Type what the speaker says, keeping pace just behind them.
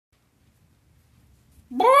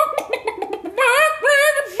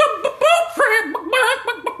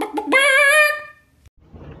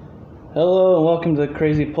Hello and welcome to the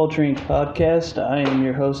Crazy Poultry Podcast. I am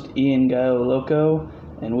your host Ian Gallo Loco,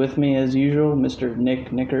 and with me as usual, Mr.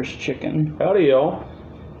 Nick Nickers Chicken. Howdy, y'all.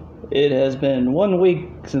 It has been 1 week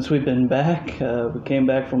since we've been back. We came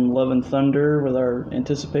back from Love and Thunder with our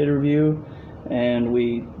anticipated review, and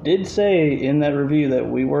we did say in that review that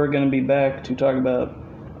we were going to be back to talk about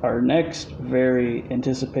our next very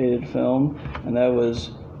anticipated film, and that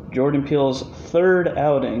was Jordan Peele's third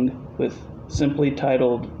outing with simply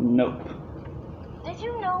titled Nope. Did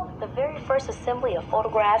you know the very first assembly of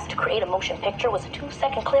photographs to create a motion picture was a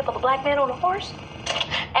 2-second clip of a black man on a horse?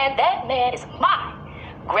 And that man is my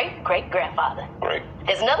great-great-grandfather. Great.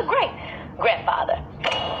 There's another great-grandfather.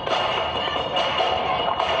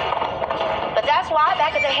 But that's why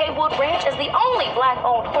back at the Haywood Ranch, as the only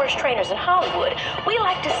black-owned horse trainers in Hollywood, we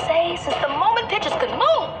like to say since the moment pictures could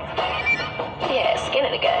move, yeah, skin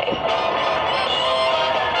in the game.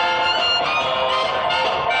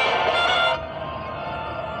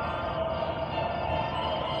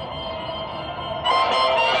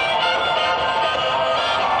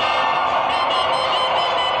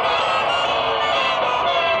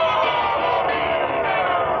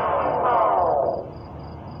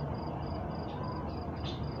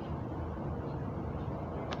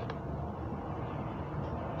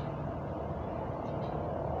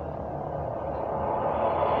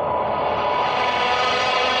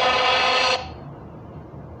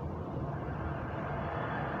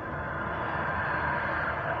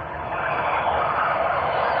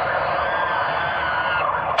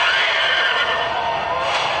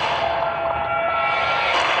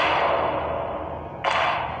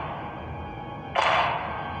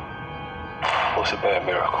 What's a bad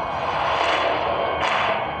miracle?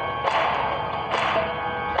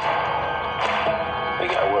 They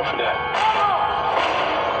got a word for that.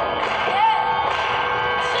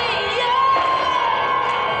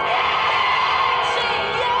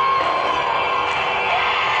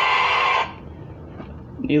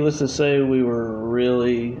 Needless to say, we were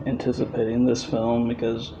really anticipating this film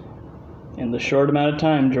because in the short amount of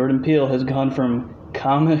time, Jordan Peele has gone from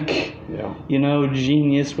comic,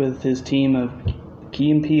 genius with his team of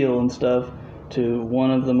Key and Peele and stuff, to one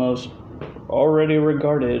of the most already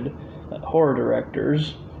regarded horror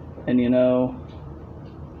directors. And,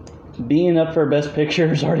 being up for Best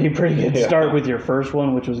Picture is already a pretty good start with your first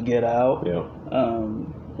one, which was Get Out,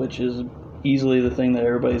 which is easily the thing that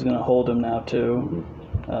everybody's going to hold him now to.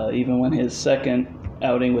 Even when his second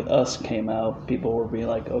outing with Us came out, people were being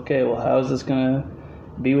like, okay, well, how is this going to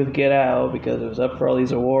be with Get Out, because it was up for all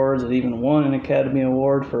these awards. It even won an Academy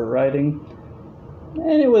Award for writing.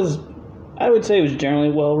 And I would say it was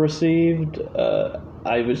generally well received.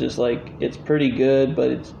 I was just like, it's pretty good,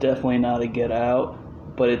 but it's definitely not a Get Out.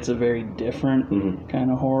 But it's a very different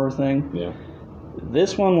kind of horror thing. Yeah.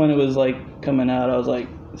 This one, when it was like coming out, I was like,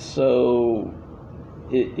 so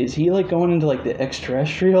is he like going into like the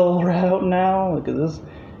extraterrestrial route now? Because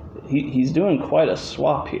he's doing quite a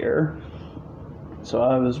swap here. So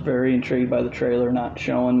I was very intrigued by the trailer, not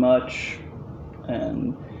showing much.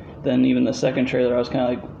 And then even the second trailer, I was kind of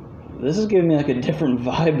like, this is giving me like a different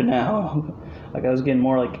vibe now. Like I was getting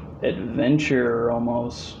more like adventure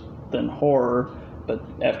almost than horror. But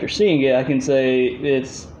after seeing it, I can say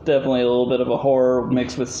it's definitely a little bit of a horror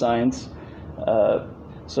mixed with science.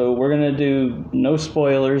 So we're going to do no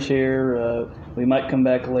spoilers here. We might come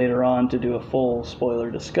back later on to do a full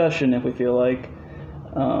spoiler discussion if we feel like.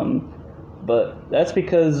 But that's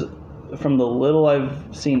because from the little I've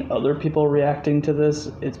seen other people reacting to this,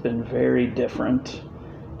 it's been very different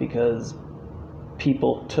because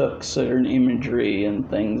people took certain imagery and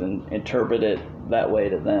things and interpreted it that way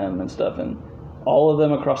to them and stuff. And all of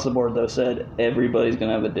them across the board, though, said everybody's going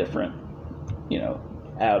to have a different,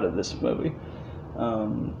 out of this movie.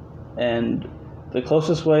 And the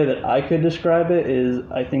closest way that I could describe it is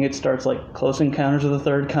I think it starts like Close Encounters of the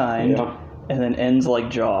Third Kind and then ends like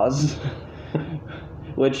Jaws.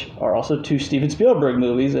 Which are also two Steven Spielberg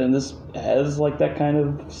movies, and this has like that kind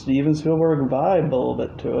of Steven Spielberg vibe a little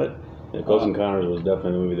bit to it. Yeah, Close Encounters was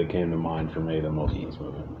definitely the movie that came to mind for me the most in this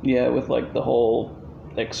movie. Yeah, with like the whole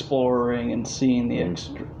exploring and seeing the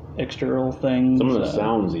external things. Some of the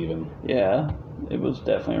sounds even. Yeah, it was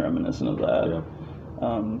definitely reminiscent of that. Yeah.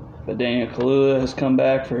 But Daniel Kaluuya has come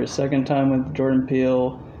back for his second time with Jordan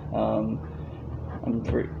Peele. I'm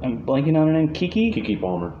blanking on her name. Keke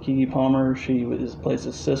Palmer. Keke Palmer. She plays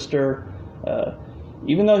his sister.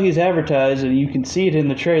 Even though he's advertised, and you can see it in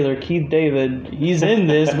the trailer, Keith David, he's in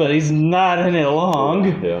this, but he's not in it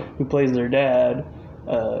long. Yeah. Who plays their dad,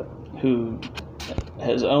 who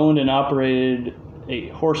has owned and operated a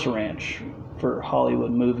horse ranch for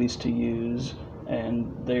Hollywood movies to use,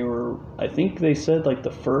 and they were, I think they said like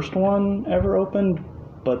the first one ever opened,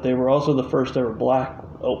 but they were also the first ever black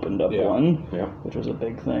opened up one, which was a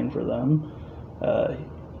big thing for them.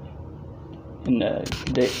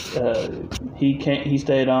 He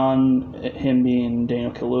stayed on, him being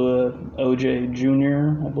Daniel Kaluuya, OJ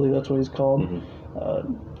Jr., I believe that's what he's called.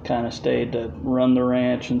 Kind of stayed to run the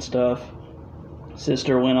ranch and stuff.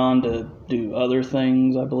 Sister went on to do other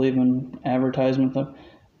things, I believe, in advertisement stuff.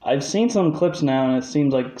 I've seen some clips now, and it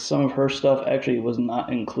seems like some of her stuff actually was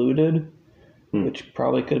not included, which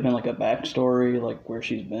probably could have been like a backstory, like where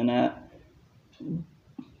she's been at.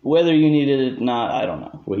 Whether you needed it or not, I don't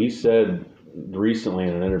know. Well, he said recently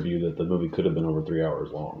in an interview that the movie could have been over 3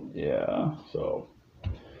 hours long. Yeah. So...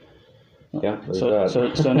 yeah,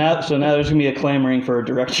 so now there's gonna be a clamoring for a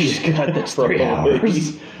director's cut that's 3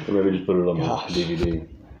 hours. Or maybe just put it on the DVD.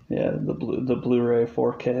 Yeah, the Blu-ray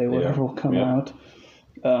 4K, whatever will come out.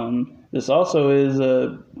 This also is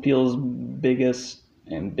Peele's biggest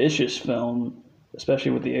ambitious film,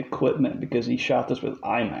 especially with the equipment, because he shot this with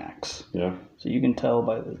IMAX. Yeah. So you can tell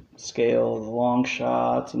by the scale, the long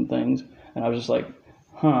shots and things. And I was just like,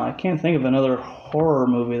 I can't think of another horror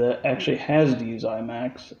movie that actually has to use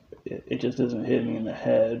IMAX. It just doesn't hit me in the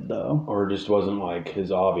head, though. Or it just wasn't like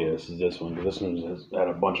as obvious as this one, because this one has had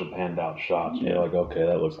a bunch of panned out shots. And you're like, okay,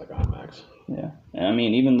 that looks like IMAX. Yeah. And I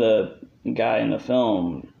mean, even the guy in the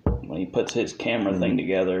film, when he puts his camera thing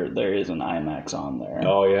together, there is an IMAX on there.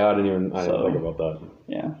 Oh, yeah, I didn't think about that.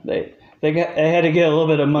 Yeah, they had to get a little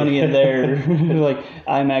bit of money in there. Like,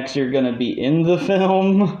 IMAX, you're going to be in the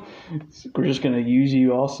film. We're just going to use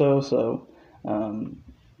you also. So,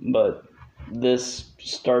 but this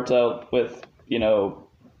starts out with,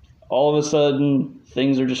 all of a sudden,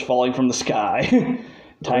 things are just falling from the sky.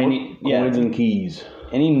 Tiny coins and keys.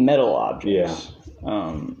 Any metal objects.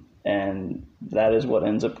 Yeah. And that is what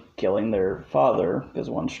ends up killing their father,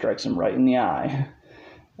 because one strikes him right in the eye.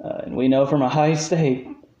 And we know from a high state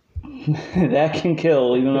that can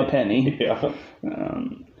kill even a penny. Yeah.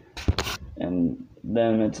 And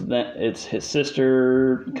then it's his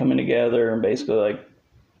sister coming together and basically like,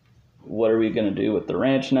 what are we going to do with the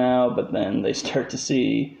ranch now? But then they start to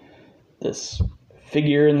see this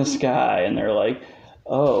figure in the sky, and they're like,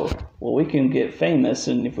 oh, well, we can get famous,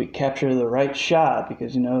 and if we capture the right shot,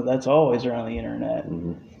 because, that's always around the internet.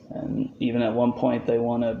 Mm-hmm. And even at one point, they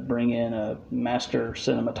want to bring in a master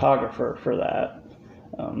cinematographer for that.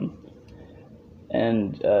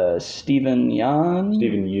 Steven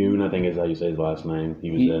Yeun, I think is how you say his last name. He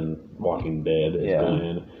was in Walking Dead as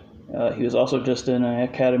Glenn. He was also just in an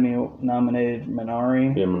Academy-nominated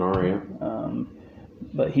Minari. Yeah, Minari.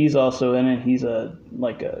 But he's also in it. He's a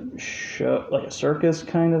circus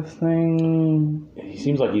kind of thing. He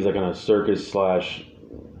seems like he's like on a circus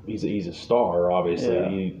 / he's a star, obviously. Yeah.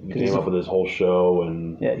 He came up with this whole show,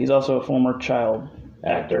 and he's also a former child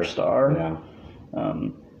actor star. Yeah.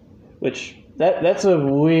 Which that's a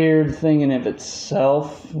weird thing in of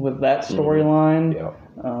itself with that storyline. Yeah.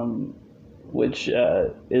 Which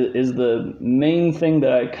is the main thing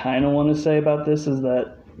that I kind of want to say about this, is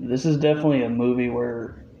that this is definitely a movie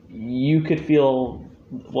where you could feel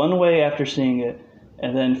one way after seeing it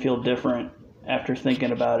and then feel different after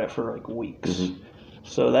thinking about it for like weeks. Mm-hmm.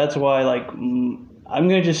 So that's why I'm going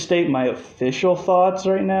to just state my official thoughts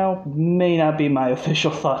right now. May not be my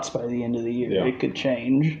official thoughts by the end of the year. Yeah. It could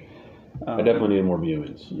change. I definitely need more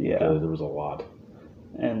viewings. Yeah. Because there was a lot.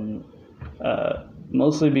 And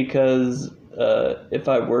mostly because if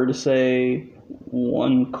I were to say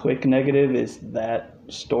one quick negative, is that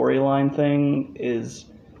storyline thing is,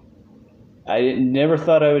 I never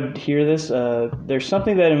thought I would hear this. There's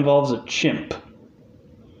something that involves a chimp.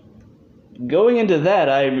 Going into that,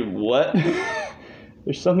 what?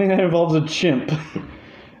 There's something that involves a chimp.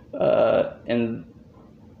 And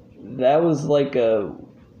that was like a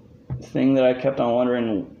thing that I kept on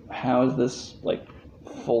wondering, how is this like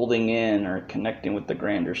folding in or connecting with the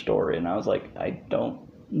grander story? And I was like, I don't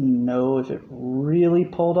know if it really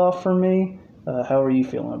pulled off for me. How are you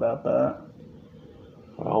feeling about that?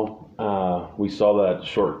 Well, we saw that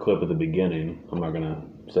short clip at the beginning. I'm not gonna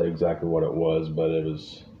say exactly what it was, but it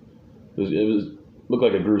looked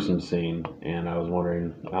like a gruesome scene, and I was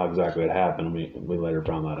wondering how exactly it happened. We later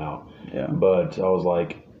found that out. Yeah. But I was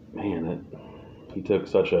like, man, he took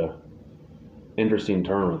such a interesting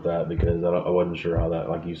turn with that, because I wasn't sure how that,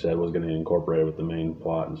 like you said, was going to incorporate it with the main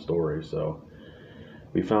plot and story. So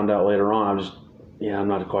we found out later on. I'm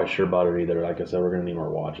not quite sure about it either. Like I said, we're going to need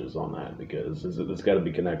more watches on that, because it's got to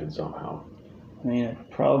be connected somehow. I mean,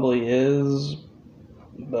 it probably is,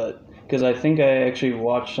 but because I think I actually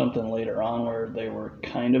watched something later on where they were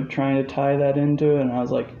kind of trying to tie that into it, and I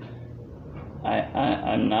was like,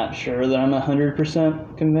 I'm not sure that I'm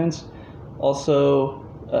 100% convinced. Also,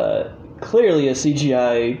 clearly a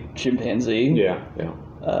CGI chimpanzee. Yeah.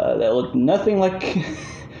 That looked nothing like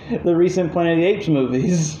the recent Planet of the Apes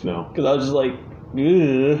movies. No. Because I was just like,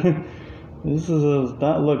 ugh, this does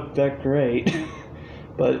not look that great.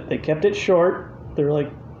 But they kept it short. They were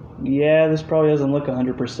like, yeah, this probably doesn't look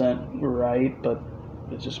 100% right, but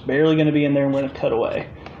it's just barely going to be in there and we're going to cut away,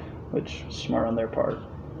 which is smart on their part.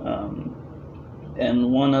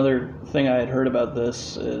 And one other thing I had heard about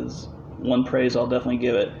this is, one praise I'll definitely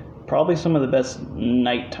give it, probably some of the best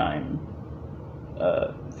nighttime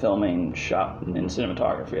filming shot in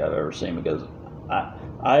cinematography I've ever seen, because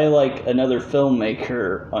I like another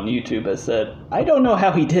filmmaker on YouTube has said, I don't know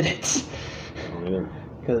how he did it.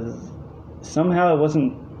 Because somehow it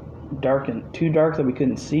wasn't too dark that we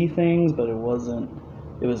couldn't see things, but it was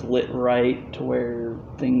lit right to where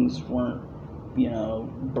things weren't,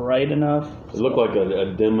 bright enough. It looked like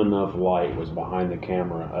a dim enough light was behind the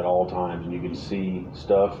camera at all times, and you could see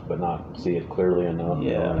stuff but not see it clearly enough.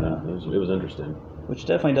 Yeah. It was interesting. Which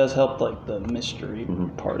definitely does help, like, the mystery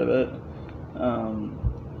part of it.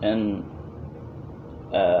 And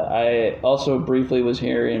I also briefly was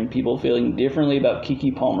hearing people feeling differently about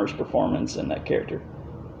Keke Palmer's performance in that character.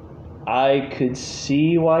 I could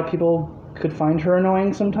see why people could find her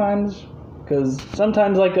annoying sometimes, because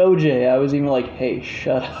sometimes, like OJ, I was even like, hey,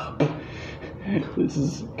 shut up. This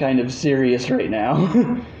is kind of serious right now.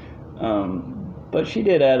 But she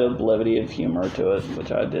did add a levity of humor to it,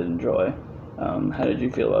 which I did enjoy. How did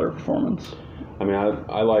you feel about her performance? I mean,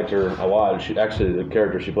 I liked her a lot. She actually, the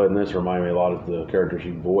character she played in this reminded me a lot of the character she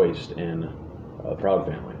voiced in Proud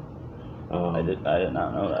Family. I did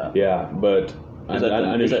not know that. Yeah, but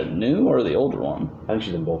Is that new or the older one? I think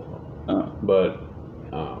she's in both of them. Oh. But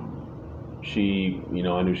she,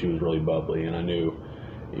 I knew she was really bubbly, and I knew,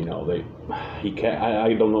 I don't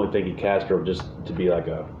really think he cast her just to be like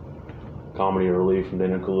a comedy relief from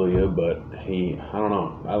Daniel Kaluuya, but I don't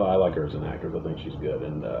know. I like her as an actress. I think she's good,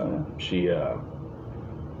 and she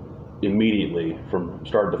immediately from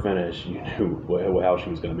start to finish, you knew how she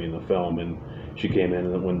was going to be in the film, and she came in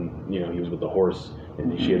and when he was with the horse,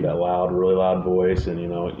 and she had that really loud voice,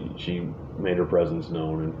 and she made her presence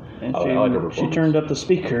known, and I like her performance. She turned up the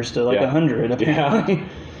speakers to 100. Apparently. Yeah.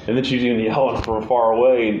 And then she's even yelling from far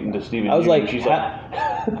away into Stephen. I was Yeun, like, she's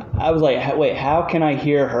I was like, wait, how can I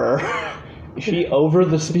hear her? Is she over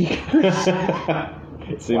the speakers?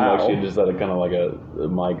 It seemed like she just had a kind of like a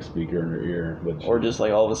mic speaker in her ear, or just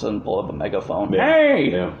like all of a sudden pull up a megaphone. Yeah. Hey.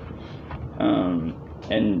 Yeah.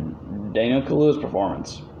 And Daniel Kaluuya's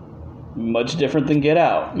performance, much different than Get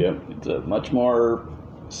Out. Yep. It's a much more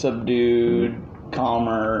subdued,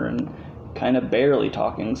 calmer, and kind of barely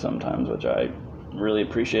talking sometimes, which I really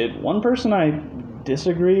appreciate. One person I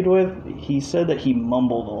disagreed with, he said that he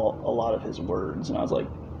mumbled a lot of his words, and I was like,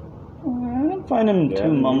 I don't find him too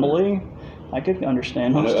mumbly. I could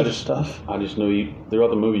understand most of his stuff. I just know throughout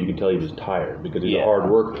the movie you could tell he was tired because he's a hard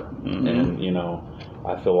worker, and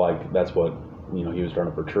I feel like that's what he was trying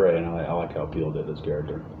to portray, and I like how Peele did this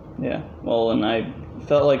character. Yeah, well, and I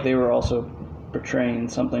felt like they were also portraying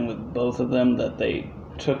something with both of them that they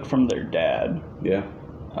took from their dad. Yeah.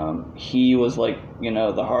 He was like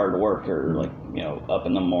the hard worker, like up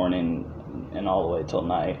in the morning and all the way till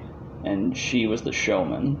night, and she was the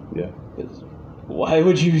showman. Yeah. Because why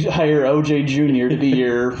would you hire OJ Jr. to be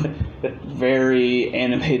your very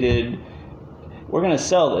animated? We're gonna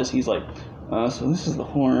sell this. He's like, so this is the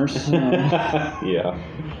horse. Yeah.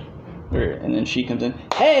 And then she comes in,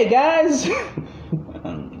 hey guys.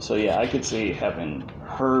 So yeah, I could see having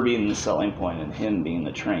her being the selling point and him being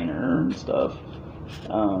the trainer and stuff.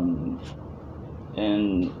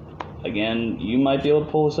 And again, you might be able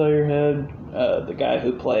to pull this out of your head. The guy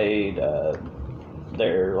who played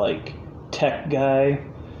their tech guy,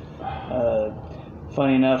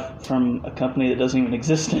 funny enough, from a company that doesn't even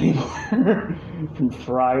exist anymore, from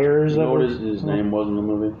Friars. You know what his name was in the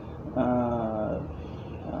movie?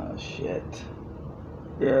 Shit.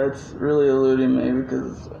 Yeah, it's really eluding me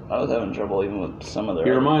because I was having trouble even with some of their...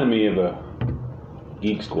 He reminded me of a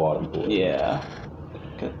Geek Squad employee. Yeah.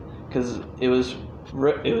 Because it was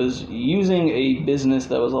using a business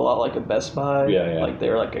that was a lot like a Best Buy. Yeah. Like they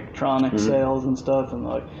were like electronic sales and stuff, and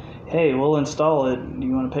they're like, hey, we'll install it. Do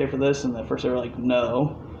you want to pay for this? And at first they were like,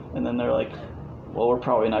 no. And then they're like, well, we're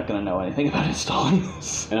probably not going to know anything about installing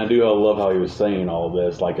this. And I love how he was saying all of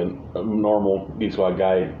this like a normal Geek Squad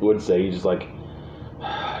guy would say. He's just like,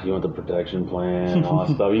 you want the protection plan and all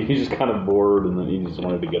that stuff. He's just kind of bored, and then he just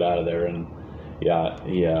wanted to get out of there. And yeah,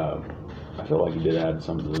 I feel like he did add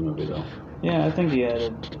something to the movie, though. Yeah, I think he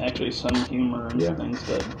added actually some humor and things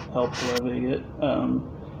that helped levy it.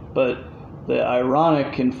 But the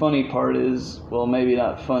ironic and funny part is, well, maybe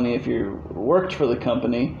not funny if you worked for the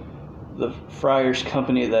company, the Friars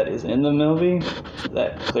company that is in the movie,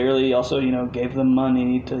 that clearly also, gave them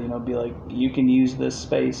money to, be like, you can use this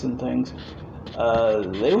space and things.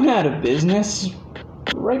 They went out of business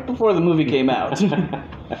right before the movie came out.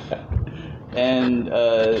 And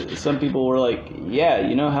some people were like, yeah,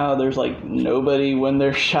 you know how there's like nobody when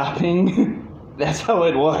they're shopping? That's how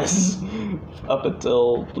it was up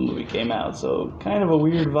until the movie came out. So kind of a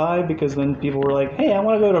weird vibe, because then people were like, hey, I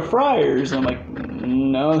want to go to Friars. And I'm like,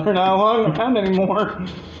 no, they're not around anymore.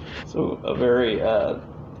 So a very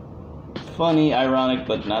funny, ironic,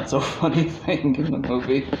 but not so funny thing in the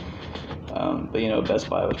movie. But Best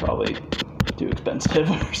Buy was probably too expensive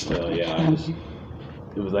or something.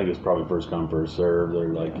 It was like it's probably first come, first serve. They're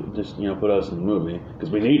like, just put us in the movie because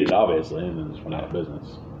we need it, obviously, and then just went out of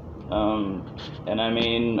business. And I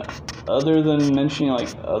mean, other than mentioning like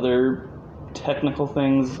other technical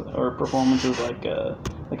things or performances, like the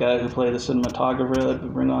guy who played the cinematographer that we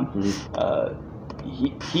bring on,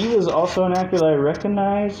 he was also an actor that I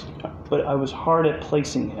recognized, but I was hard at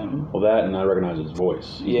placing him. Well, that, and I recognized his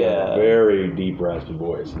voice. He's got a very deep, raspy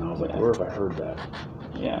voice, and I was like, where have I heard that?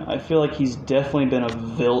 Yeah, I feel like he's definitely been a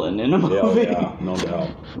villain in a movie. Yeah, no doubt.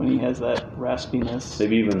 When he has that raspiness.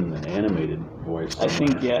 Maybe even an animated voice somewhere. I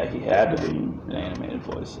think, he had to be an animated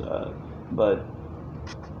voice. But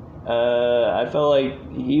I felt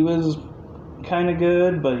like he was kind of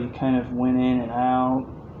good, but he kind of went in and out.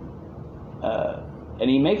 And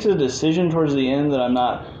he makes a decision towards the end that I'm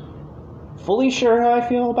not fully sure how I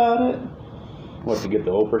feel about it. What, to get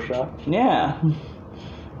the Oprah shot? Yeah.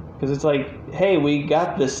 Because it's like, hey, we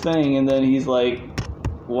got this thing, and then he's like,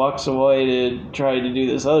 walks away to try to do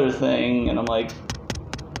this other thing, and I'm like,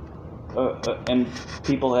 and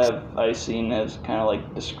people I've seen has kind of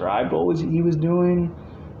like described what he was doing,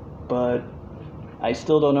 but I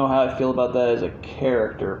still don't know how I feel about that as a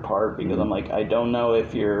character part, because I'm like, I don't know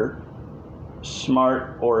if you're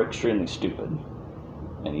smart or extremely stupid.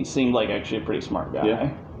 And he seemed like actually a pretty smart guy.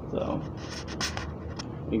 Yeah. So.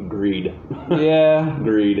 Greed. Yeah.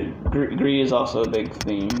 Greed. Greed is also a big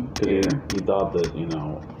theme here. He thought that,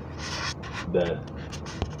 that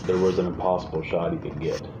there was an impossible shot he could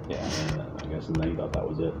get. Yeah. And I guess, and then he thought that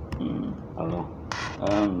was it. I don't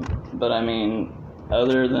know. But I mean,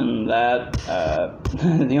 other than that,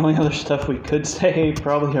 the only other stuff we could say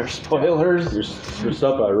probably are spoilers. There's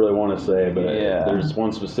stuff I really want to say, but there's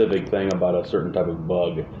one specific thing about a certain type of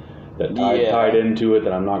bug that tied into it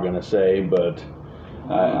that I'm not going to say, but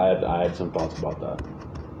I had some thoughts about that.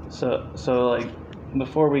 So like,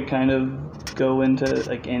 before we kind of go into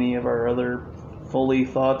like any of our other fully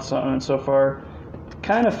thoughts on it so far,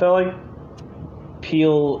 kind of felt like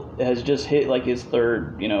Peele has just hit like his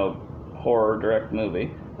third, horror direct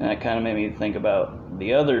movie, and that kind of made me think about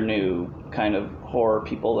the other new kind of horror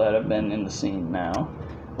people that have been in the scene now,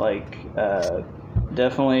 like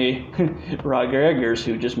definitely Roger Eggers,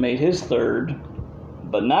 who just made his third,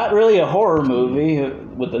 but not really a horror movie,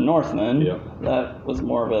 with The Northman. Yeah. That was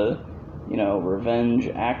more of a revenge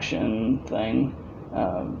action thing.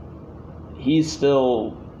 He's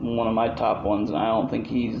still one of my top ones, and I don't think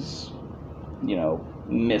he's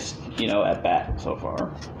missed at bat so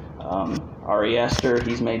far. Ari Aster,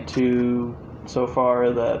 he's made 2 so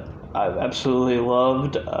far that I've absolutely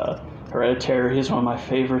loved. Hereditary is one of my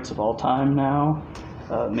favorites of all time now.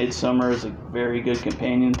 Midsommar is a very good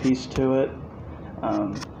companion piece to it.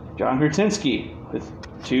 John Krasinski with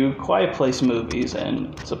 2 Quiet Place movies,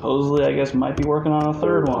 and supposedly, I guess, might be working on a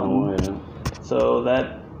third one. Oh, yeah. So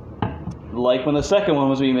that, like when the second one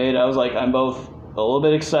was being made, I was like, I'm both a little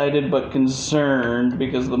bit excited but concerned,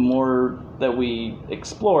 because the more that we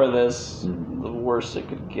explore this, the worse it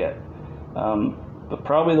could get. But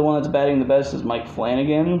probably the one that's batting the best is Mike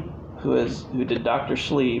Flanagan, who did Dr.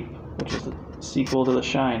 Sleep, which is the sequel to The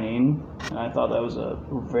Shining, and I thought that was a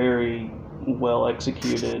very well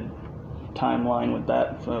executed timeline with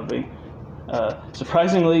that movie.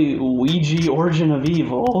 Surprisingly, Ouija Origin of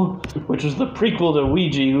Evil, which was the prequel to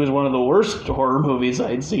Ouija, who was one of the worst horror movies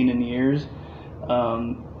I'd seen in years.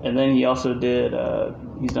 And then he also did,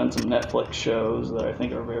 he's done some Netflix shows that I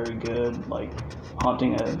think are very good, like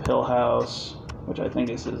Haunting of Hill House, which I think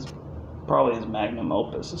is probably his magnum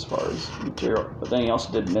opus as far as material. But then he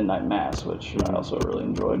also did Midnight Mass, which I also really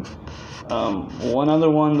enjoyed. One other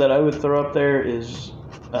one that I would throw up there is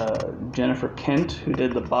Jennifer Kent, who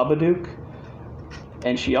did The Babadook.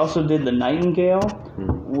 And she also did The Nightingale,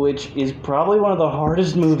 which is probably one of the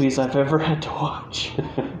hardest movies I've ever had to watch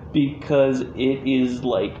because it is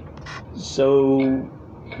like so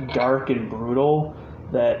dark and brutal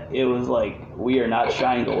that it was like, we are not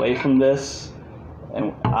shying away from this,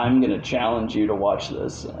 and I'm going to challenge you to watch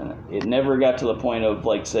this. And it never got to the point of,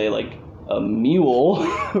 like, say, like a mule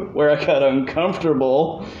where I got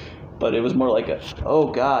uncomfortable, but it was more like a,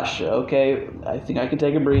 oh gosh, okay, I think I can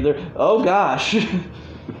take a breather, oh gosh.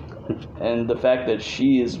 And the fact that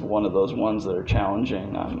she is one of those ones that are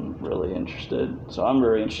challenging, I'm really interested. So I'm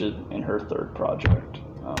very interested in her third project.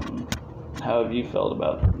 How have you felt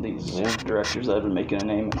about these directors that have been making a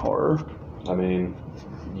name in horror? I mean,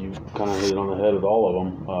 you kind of hit it on the head with all of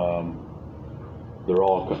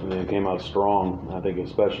them. They came out strong. I think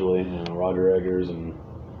especially Roger Eggers and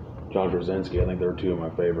John Krasinski. I think they're two of my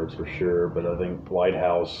favorites for sure. But I think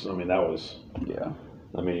Lighthouse. I mean, that was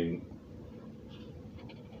I mean,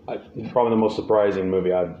 probably the most surprising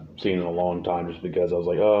movie I've seen in a long time, just because I was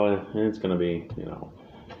like, oh, it's going to be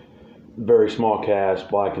very small cast,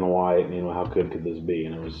 black and white. How good could this be?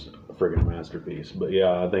 And it was a friggin' masterpiece. But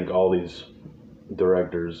yeah, I think all these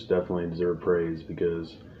directors definitely deserve praise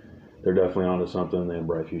because they're definitely onto something. They have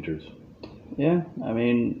bright futures. Yeah, I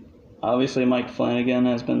mean, obviously Mike Flanagan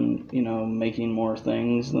has been, making more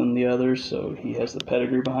things than the others, so he has the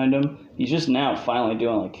pedigree behind him. He's just now finally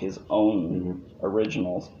doing like his own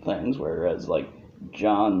original things, whereas like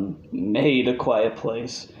John made A Quiet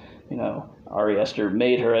Place, Ari Aster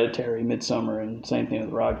made Hereditary, Midsommar, and same thing with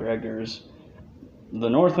Roger Eggers. The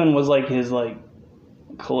Northman was like his like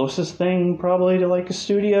closest thing probably to like a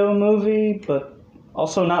studio movie, but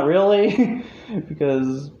also not really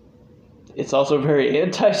because it's also very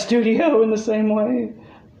anti-studio in the same way,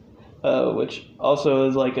 which also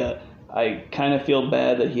is like I kind of feel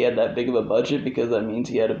bad that he had that big of a budget because that means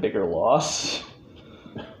he had a bigger loss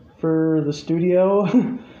for the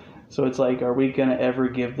studio. So it's like, are we going to ever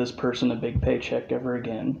give this person a big paycheck ever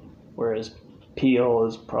again? Whereas Peele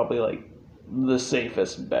is probably like the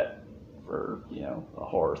safest bet for, a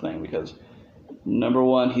horror thing because number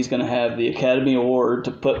one, he's going to have the Academy Award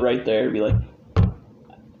to put right there to be like,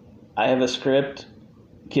 I have a script,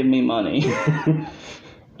 give me money.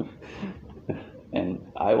 And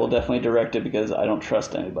I will definitely direct it because I don't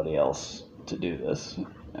trust anybody else to do this.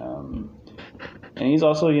 And he's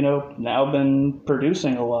also, now been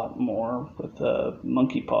producing a lot more with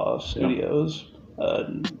Monkey Paw Studios.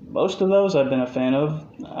 Most of those I've been a fan of.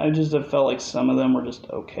 I just have felt like some of them were just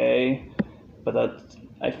okay. But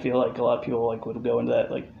I feel like a lot of people like would go into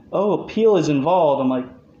that like, oh, Peele is involved. I'm like,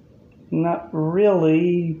 not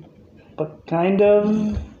really, but kind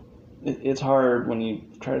of. It's hard when you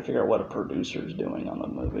try to figure out what a producer's doing on the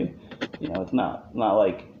movie. It's not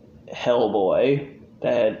like Hellboy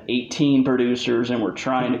that had 18 producers and were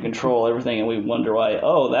trying to control everything, and we wonder why,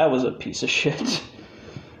 oh, that was a piece of shit.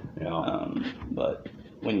 But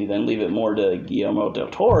when you then leave it more to Guillermo del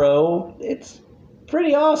Toro, it's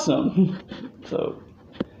pretty awesome.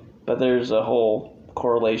 But there's a whole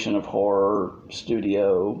correlation of horror,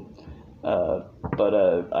 studio,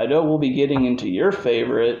 but I know we'll be getting into your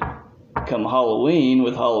favorite come Halloween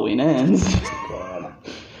with Halloween Ends. God.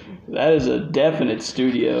 That is a definite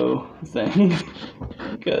studio thing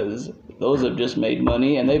because those have just made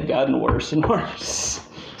money and they've gotten worse and worse.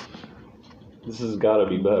 This has got to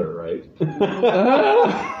be better, right? It's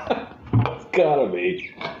got to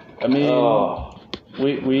be. I mean,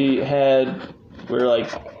 we're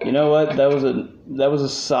like, you know what? That was a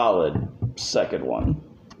solid second one.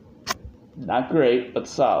 Not great, but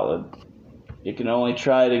solid. You can only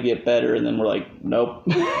try to get better, and then we're like, nope.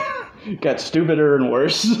 Got stupider and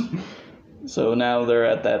worse. So now they're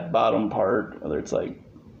at that bottom part, whether it's like,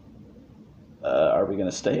 are we going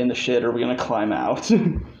to stay in the shit or are we going to climb out?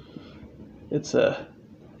 It's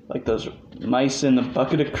like those mice in the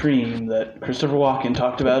bucket of cream that Christopher Walken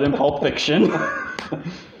talked about in Pulp Fiction.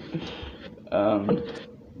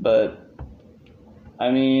 But,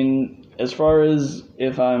 I mean, as far as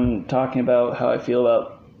if I'm talking about how I feel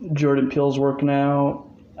about Jordan Peele's work now,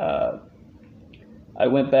 I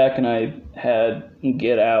went back and I had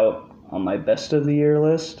Get Out on my best of the year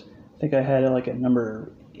list. I think I had it like at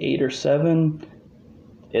number 8 or 7.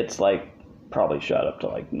 It's like probably shot up to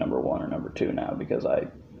like number 1 or number 2 now because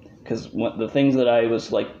the things that I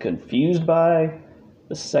was like confused by,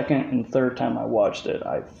 the second and third time I watched it,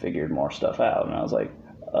 I figured more stuff out and I was like,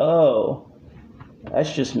 oh,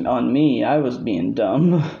 that's just on me. I was being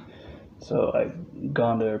dumb. So I've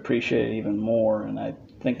gone to appreciate it even more, and I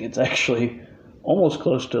think it's actually almost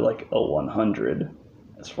close to like a 100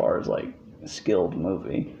 as far as like a skilled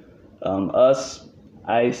movie. Us,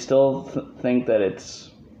 I still think that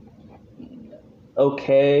it's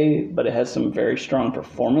okay, but it has some very strong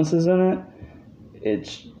performances in it.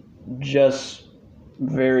 It's just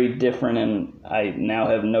very different, and I now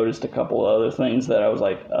have noticed a couple of other things that I was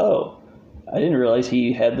like, oh, I didn't realize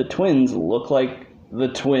he had the twins look like the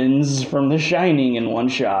twins from The Shining in one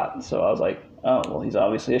shot. So I was like, oh, well, he's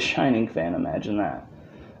obviously a Shining fan. Imagine that.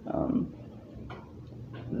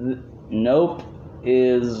 Nope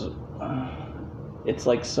is... it's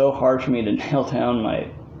like so hard for me to nail down my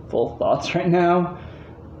full thoughts right now,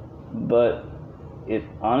 but it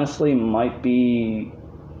honestly might be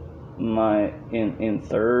my in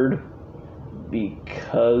third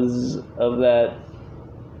because of that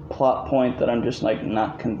plot point that I'm just like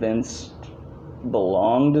not convinced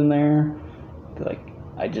belonged in there. Like,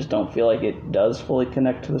 I just don't feel like it does fully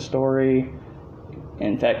connect to the story.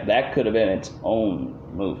 In fact, that could have been its own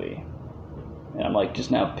movie. And I'm like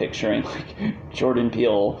just now picturing like Jordan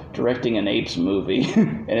Peele directing an Apes movie,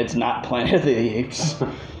 and it's not Planet of the Apes,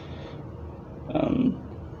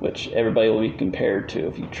 which everybody will be compared to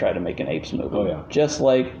if you try to make an Apes movie. Oh yeah. Just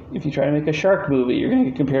like if you try to make a shark movie, you're going to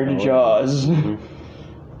get compared to Jaws,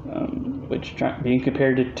 which being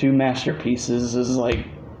compared to two masterpieces is like,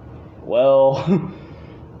 well.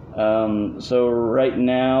 So right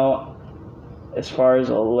now, as far as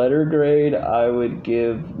a letter grade, I would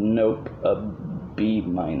give Nope a B-.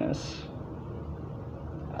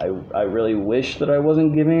 I really wish that I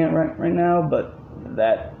wasn't giving it right now, but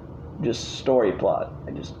that just story plot,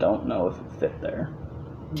 I just don't know if it fit there.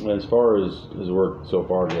 As far as his work so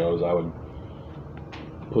far goes, I would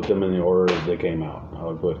put them in the order as they came out. I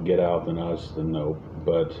would put Get Out, then Us, then Nope.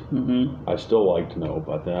 But I still liked Nope.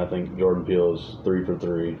 I think Jordan Peele is 3 for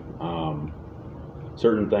 3.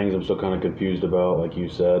 Certain things I'm still kind of confused about, like you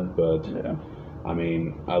said, but Yeah. I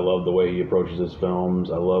mean, I love the way he approaches his films.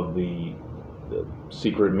 I love the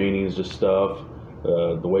secret meanings to stuff.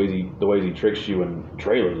 The ways he tricks you in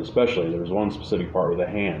trailers, especially. There was one specific part with a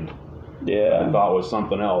hand. Yeah. I thought was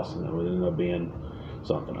something else, and it would end up being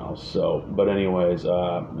something else. So, but anyways,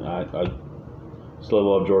 I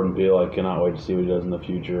still love Jordan Peele. I cannot wait to see what he does in the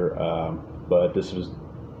future. But this was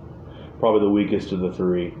probably the weakest of the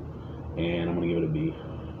three, and I'm gonna give it a B.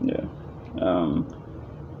 Yeah.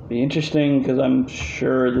 Be interesting because I'm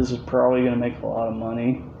sure this is probably going to make a lot of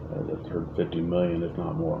money. I've heard $50 million, if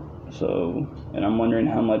not more. So, and I'm wondering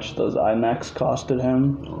how much those IMAX costed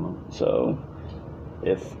him. I don't know. So,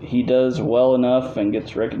 if he does well enough and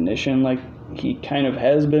gets recognition like he kind of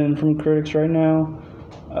has been from critics right now,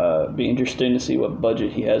 be interesting to see what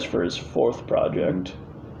budget he has for his fourth project,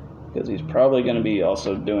 because he's probably going to be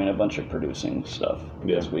also doing a bunch of producing stuff,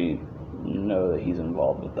 because we know that he's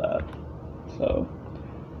involved with that. So,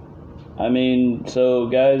 I mean, so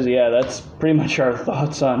guys, yeah, that's pretty much our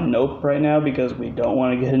thoughts on Nope right now, because we don't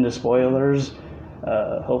want to get into spoilers.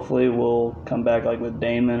 Hopefully we'll come back like with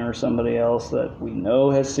Damon or somebody else that we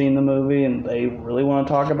know has seen the movie and they really want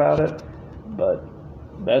to talk about it. But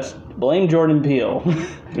blame Jordan Peele.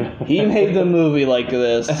 He made the movie like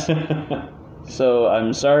this. So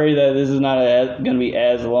I'm sorry that this is not going to be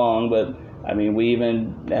as long, but I mean, we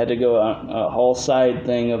even had to go on a whole side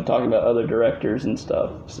thing of talking about other directors and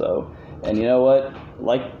stuff. So, and you know what?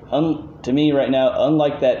 Like, to me right now,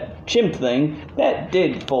 unlike that chimp thing, that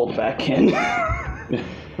did fold back in.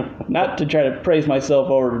 Not to try to praise myself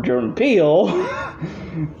over to Jordan Peele,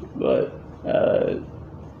 but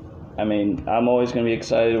I mean, I'm always going to be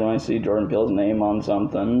excited when I see Jordan Peele's name on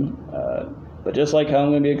something. But just like how I'm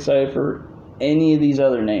going to be excited for any of these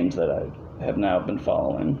other names that I have now been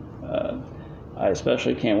following. I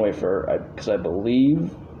especially can't wait because I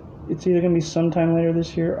believe it's either going to be sometime later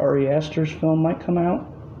this year. Ari Aster's film might come out.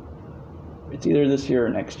 It's either this year or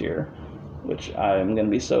next year, which I'm going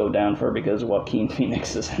to be so down for because Joaquin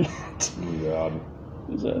Phoenix is in it. Oh, God.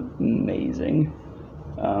 It's amazing.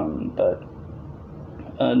 But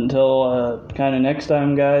until kind of next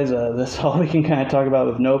time, guys, that's all we can kind of talk about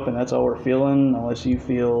with Nope, and that's all we're feeling, unless you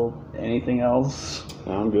feel anything else.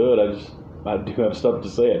 I'm good. I do have stuff to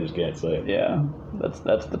say, I just can't say it. Yeah,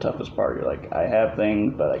 that's the toughest part. You're like, I have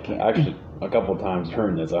things, but I can't. Actually, a couple of times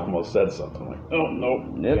during this, I almost said something. I'm like, oh, no.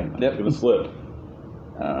 Yep. It's going to slip.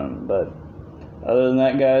 But other than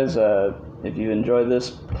that, guys, if you enjoyed this,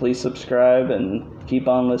 please subscribe and keep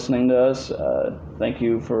on listening to us. Thank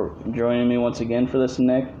you for joining me once again for this,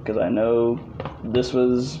 Nick, because I know this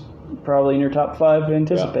was probably in your top 5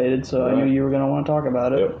 anticipated, so I knew you were going to want to talk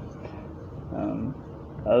about it. Yep.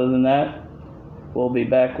 Other than that, we'll be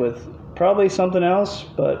back with probably something else,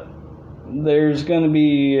 but there's going to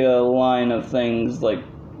be a line of things like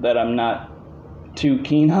that I'm not too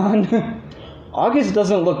keen on. August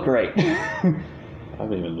doesn't look great. I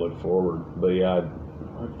haven't even looked forward, but yeah,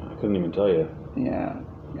 I couldn't even tell you. Yeah.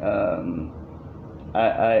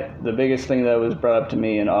 The biggest thing that was brought up to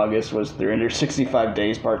me in August was 365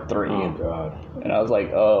 Days Part 3. Oh, God. And I was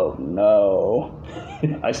like, oh, no.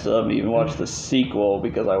 I still haven't even watched the sequel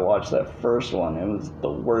because I watched that first one. It was the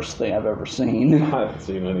worst thing I've ever seen. I haven't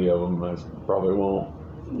seen any of them. I probably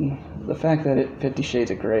won't. The fact that 50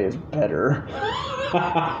 Shades of Grey is better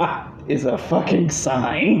is a fucking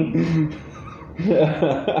sign.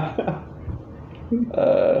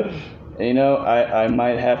 You know, I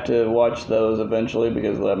might have to watch those eventually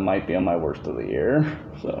because that might be on my worst of the year.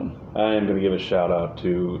 So I am going to give a shout out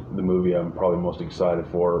to the movie I'm probably most excited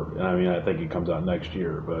for. And I mean, I think it comes out next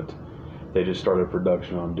year, but they just started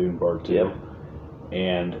production on Dune Part 2. Yep.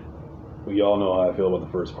 And we all know how I feel about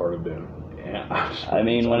the first part of Dune. I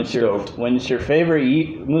mean, when it's your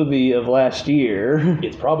favorite movie of last year,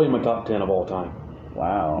 it's probably in my top 10 of all time.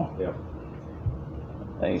 Wow. Yep.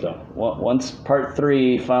 Once Part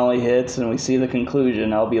 3 finally hits and we see the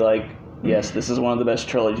conclusion, I'll be like, yes, this is one of the best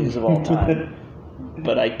trilogies of all time.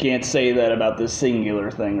 But I can't say that about this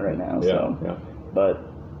singular thing right now. Yeah. But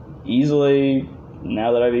easily,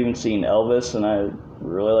 now that I've even seen Elvis and I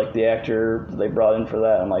really like the actor they brought in for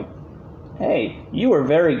that, I'm like, hey, you were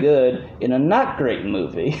very good in a not great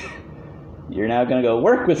movie. You're now going to go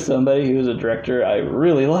work with somebody who's a director I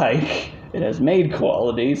really like and has made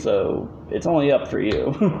quality, so it's only up for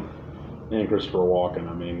you. And Christopher Walken,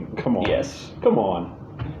 I mean, come on. Yes. Come on.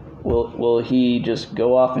 Will he just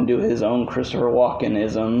go off and do his own Christopher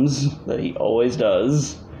Walken-isms that he always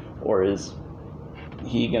does? Or is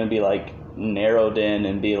he going to be, like, narrowed in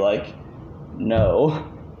and be like, no,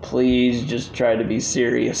 please just try to be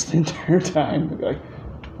serious the entire time? Like,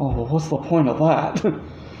 oh, what's the point of that?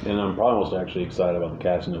 And I'm probably most actually excited about the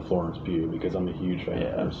casting of Florence Pugh because I'm a huge fan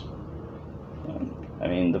of hers. I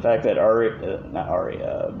mean, the fact that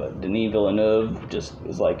but Denis Villeneuve just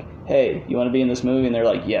is like, hey, you want to be in this movie? And they're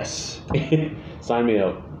like, yes. Sign me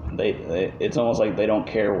up. It's almost like they don't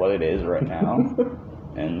care what it is right now.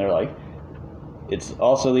 And they're like, it's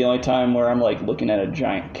also the only time where I'm like looking at a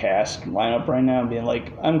giant cast lineup right now and being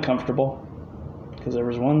like, I'm comfortable. Because there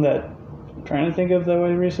was one that I'm trying to think of that we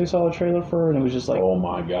recently saw a trailer for, and it was just like, oh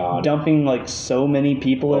my God, dumping like so many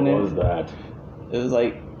people in it. What was that? It was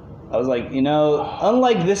like, I was like, you know,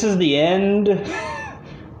 unlike This Is the End,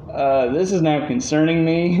 this is now concerning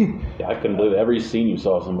me. Yeah, I couldn't believe it. Every scene you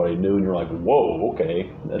saw somebody new and you're like, whoa, okay.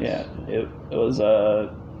 Yeah, it was,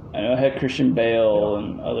 I know it had Christian Bale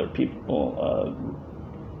and other people,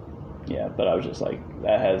 but I was just like,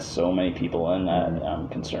 that has so many people in that, and I'm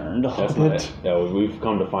concerned a little bit. Yeah, we've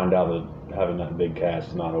come to find out that having that big cast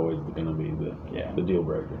is not always going to be the deal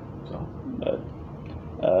breaker. So, but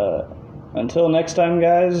until next time,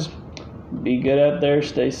 guys, be good out there,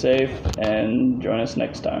 stay safe, and join us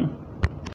next time.